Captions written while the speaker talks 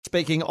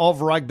Speaking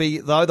of rugby,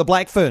 though, the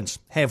Black Ferns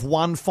have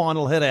one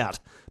final hit out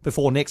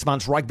before next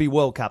month's Rugby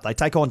World Cup. They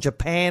take on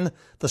Japan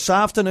this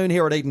afternoon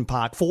here at Eden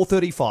Park,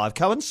 4:35.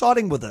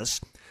 Coinciding with this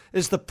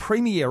is the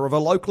premiere of a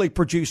locally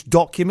produced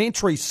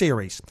documentary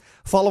series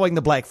following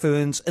the Black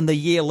Ferns in the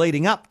year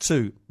leading up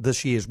to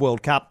this year's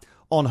World Cup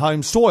on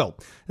home soil.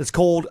 It's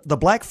called The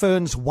Black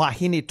Ferns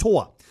Wahine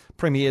Toa.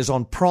 Premieres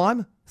on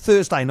Prime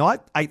Thursday night,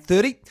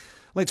 8:30.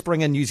 Let's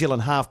bring in New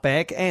Zealand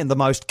halfback and the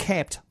most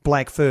capped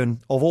Black Fern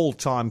of all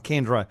time,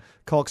 Kendra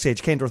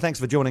Cocksedge. Kendra,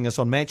 thanks for joining us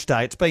on Match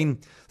Day. It's been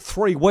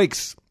 3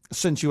 weeks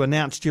since you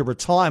announced your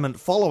retirement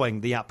following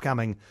the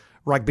upcoming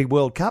Rugby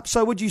World Cup.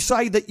 So would you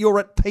say that you're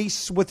at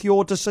peace with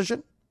your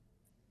decision?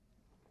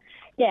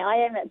 Yeah, I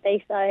am at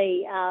peace.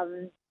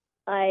 I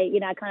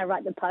kind of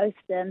write the post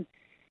and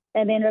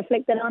then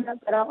reflected on it.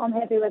 But I'm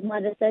happy with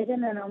my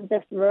decision, and I'm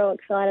just real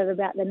excited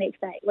about the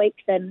next 8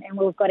 weeks and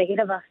we've got ahead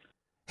of us.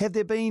 Have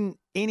there been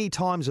any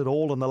times at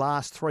all in the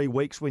last 3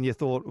 weeks when you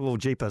thought, well,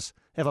 jeepers,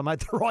 have I made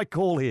the right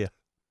call here?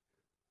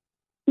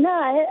 No,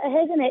 it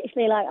hasn't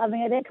actually.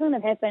 That kind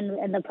of happened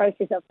in the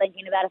process of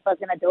thinking about if I was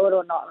going to do it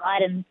or not,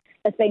 right? And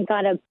it's been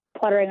kind of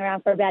pottering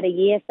around for about a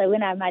year. So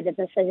when I made the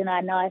decision,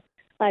 I know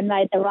I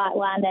made the right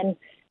one. And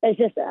there's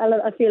just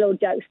a few little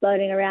jokes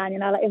floating around,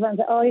 like everyone's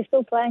like, oh, you're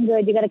still playing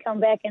good, you got to come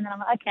back. And then I'm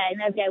like, okay,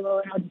 maybe I will.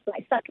 And I'll just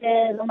like,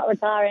 suckers, I'm not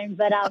retiring.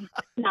 But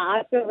no,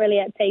 I feel really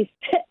at peace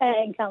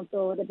and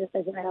comfortable with the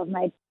decision that I've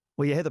made.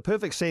 Well, you had the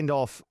perfect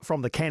send-off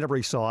from the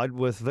Canterbury side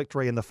with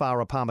victory in the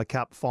Farah Palmer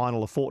Cup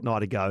final a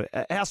fortnight ago.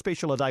 How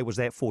special a day was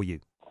that for you?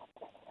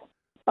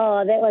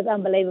 Oh, that was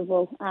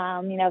unbelievable.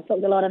 I've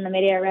talked a lot in the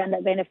media around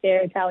it being a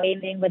fairy tale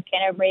ending with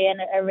Canterbury, and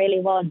it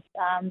really was.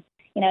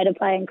 To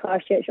play in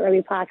Christchurch at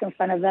Rugby Park in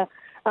front of a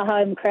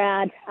home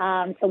crowd,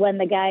 to win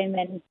the game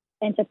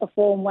and to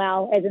perform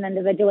well as an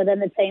individual within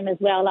the team as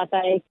well.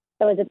 It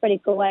was a pretty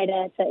cool way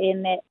to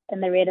end that in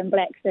the red and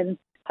blacks, and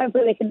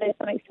hopefully we can do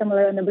something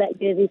similar in the black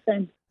jersey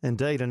soon.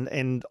 Indeed,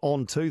 and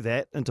on to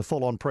that, into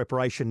full-on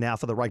preparation now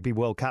for the Rugby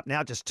World Cup,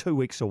 now just 2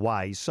 weeks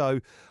away. So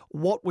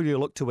what will you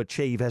look to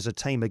achieve as a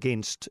team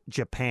against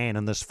Japan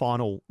in this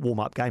final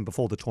warm-up game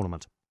before the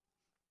tournament?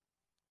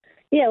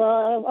 Yeah, well,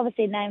 I've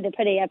obviously named a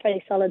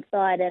pretty solid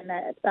side, and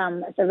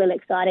it's a really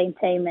exciting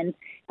team. And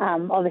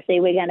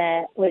obviously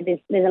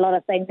there's a lot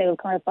of things that we've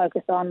kind of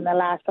focused on the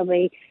last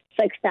probably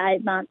 6 to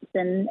 8 months,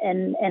 and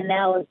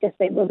now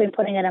we've been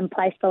putting it in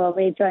place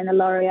probably during the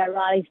Laurie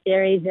O'Reilly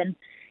series, and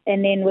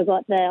then we've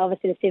got the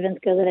Sevens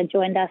girls that have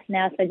joined us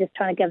now, so just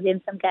trying to give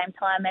them some game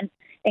time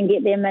and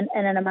get them in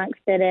and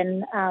amongst it.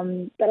 And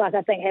but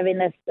I think having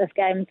this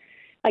game,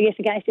 I guess,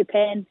 against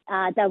Japan,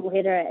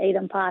 doubleheader at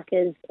Eden Park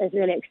is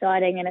really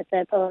exciting, and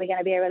it's probably going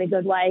to be a really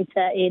good way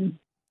to end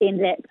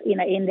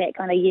that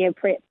kind of year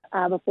prep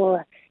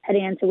before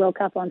heading into World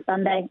Cup on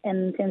Sunday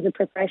in terms of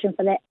preparation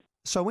for that.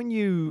 So when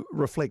you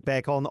reflect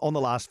back on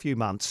the last few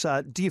months,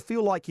 do you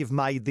feel like you've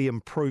made the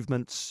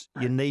improvements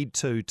you need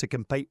to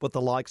compete with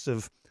the likes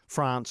of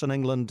France and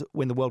England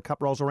when the World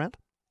Cup rolls around?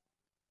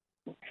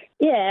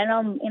 Yeah, and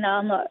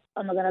I'm not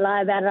going to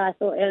lie about it. I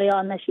thought early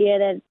on this year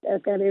that it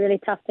was going to be really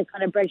tough to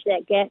kind of bridge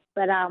that gap,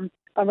 but I'm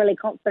really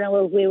confident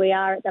with where we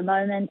are at the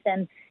moment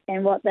and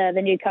what the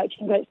new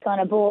coaching group's kind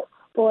of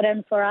brought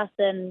in for us.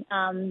 And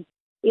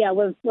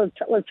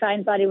we've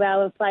trained bloody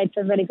well. We've played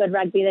some really good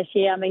rugby this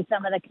year. I mean,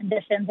 some of the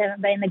conditions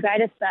haven't been the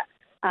greatest, but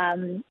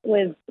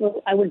we've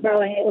been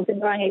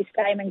growing each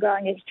game and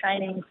growing each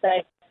training. So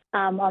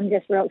I'm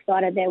just real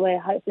excited that we're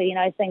hopefully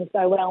things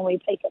go well and we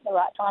peak at the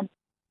right time.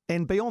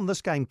 And beyond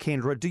this game,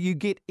 Kendra, do you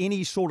get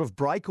any sort of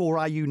break, or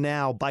are you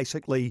now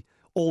basically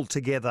all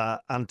together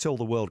until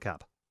the World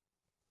Cup?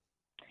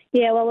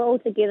 Yeah, well, we're all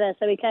together.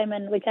 So we came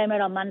in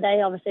on Monday.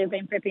 Obviously, we've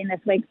been prepping this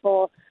week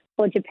for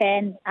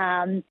Japan,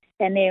 and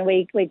then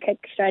we kick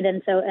straight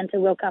into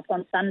World Cup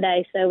on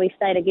Sunday. So we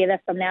stay together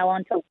from now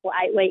on for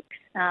 8 weeks.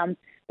 But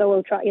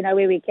we'll try,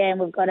 where we can.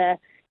 We've got to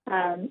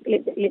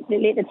let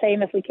the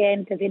team, if we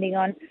can, depending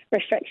on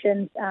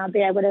restrictions, be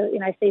able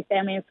to see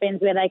family and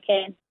friends where they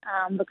can,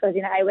 because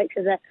 8 weeks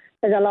is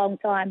a long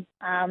time.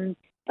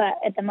 But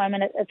at the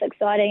moment it's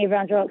exciting.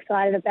 Everyone's real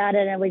excited about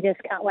it, and we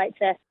just can't wait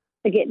to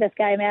get this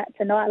game out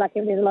tonight.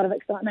 There's a lot of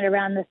excitement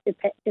around this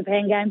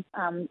Japan game.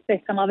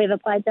 First time I've ever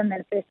played them,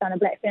 and the first time the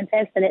Black Ferns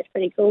have, so that's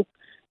pretty cool.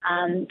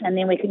 And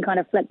then we can kind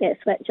of flip that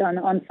switch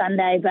on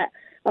Sunday. But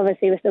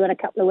obviously we've still got a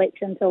couple of weeks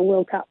until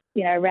World Cup,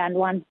 round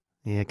one.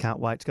 Yeah, can't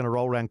wait. It's going to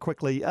roll around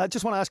quickly.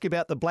 Just want to ask you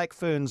about the Black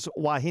Ferns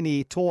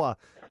Wahine Toa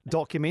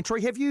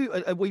documentary. Have you?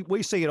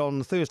 We see it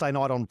on Thursday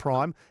night on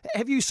Prime.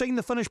 Have you seen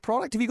the finished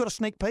product? Have you got a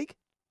sneak peek?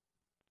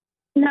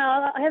 No,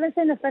 I haven't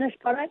seen the finished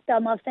product.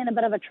 I've seen a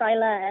bit of a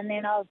trailer, and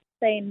then I've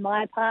seen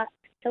my part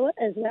to it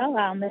as well.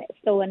 It's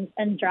still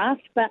in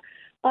draft, but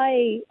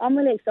I'm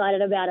really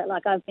excited about it.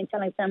 I've been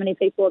telling so many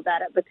people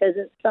about it because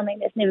it's something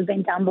that's never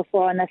been done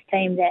before on this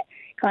team, that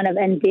kind of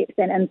in-depth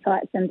and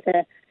insights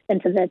into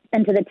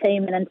the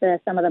team and into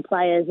some of the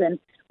players and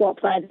what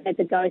players have had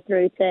to go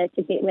through to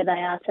get where they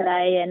are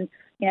today, and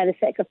the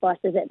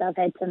sacrifices that they've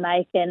had to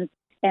make, and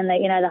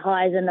the the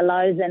highs and the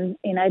lows, and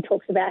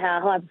talks about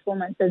how high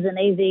performance isn't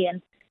easy,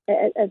 and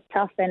it's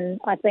tough, and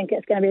I think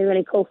it's going to be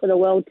really cool for the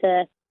world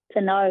to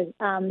know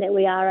that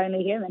we are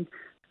only human.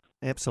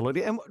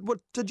 Absolutely. And what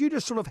did you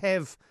just sort of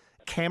have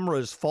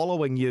cameras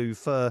following you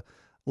for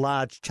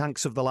large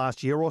chunks of the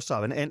last year or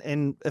so?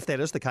 And if that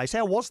is the case,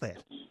 how was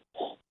that?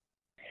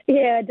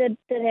 Yeah, I did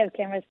have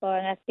cameras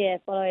following us,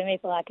 following me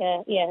for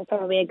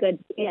probably a good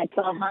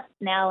 12 months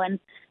now, and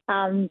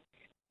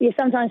you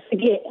sometimes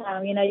forget,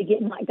 you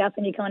get mic'd up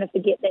and you kind of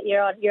forget that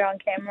you're on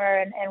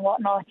camera and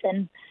whatnot,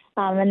 and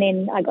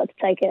then I got to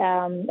take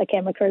the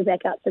camera crew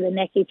back up to the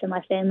Naki to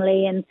my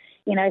family, and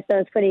so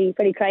it's pretty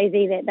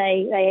crazy that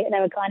they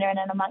were kind of in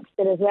and amongst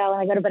it as well,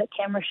 and I got a bit of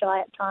camera shy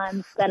at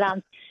times,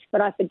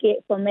 but I forget,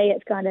 for me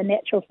it's kind of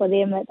natural for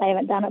them that they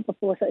haven't done it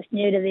before, so it's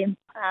new to them.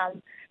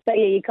 But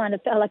yeah, you kind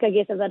of feel like, I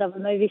guess, a bit of a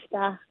movie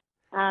star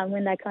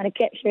when they're kind of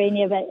capturing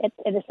you, but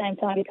at the same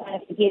time you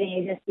kind of forget, and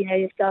you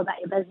just go about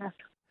your business.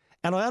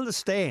 And I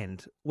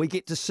understand we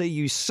get to see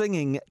you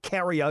singing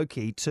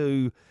karaoke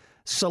to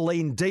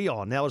Celine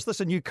Dion. Now, is this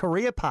a new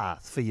career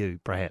path for you,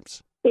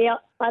 perhaps? Yeah,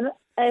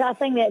 I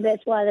think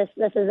that's why this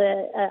is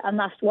a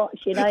must-watch,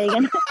 You're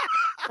gonna,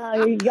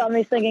 you got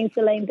me singing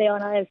Celine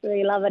Dion. I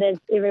absolutely love it, as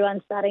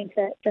everyone's starting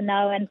to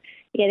know. And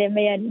then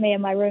me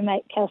and my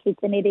roommate, Kelsey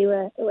Tanetti,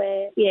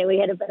 we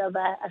had a bit of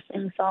a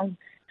sing-along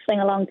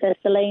to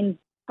Celine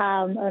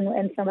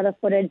and some of the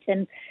footage.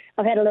 And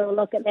I've had a little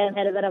look at that and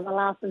had a bit of a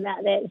laugh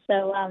about that.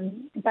 So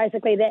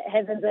basically that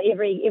happens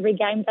every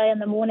game day in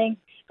the morning.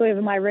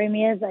 Whoever my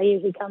roomie is, they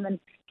usually come and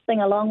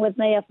sing along with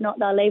me. If not,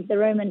 they'll leave the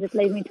room and just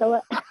leave me to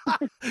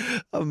it.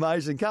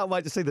 Amazing. Can't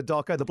wait to see the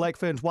doco, the Black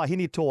Ferns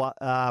Wahine Tour,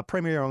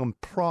 premiering on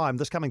Prime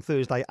this coming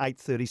Thursday,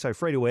 8:30, so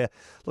free to air.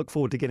 Look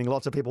forward to getting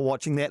lots of people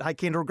watching that. Hey,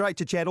 Kendra, great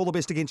to chat. All the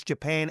best against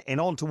Japan and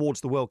on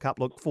towards the World Cup.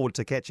 Look forward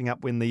to catching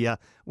up when the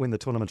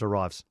tournament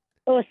arrives.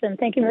 Awesome.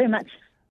 Thank you very much.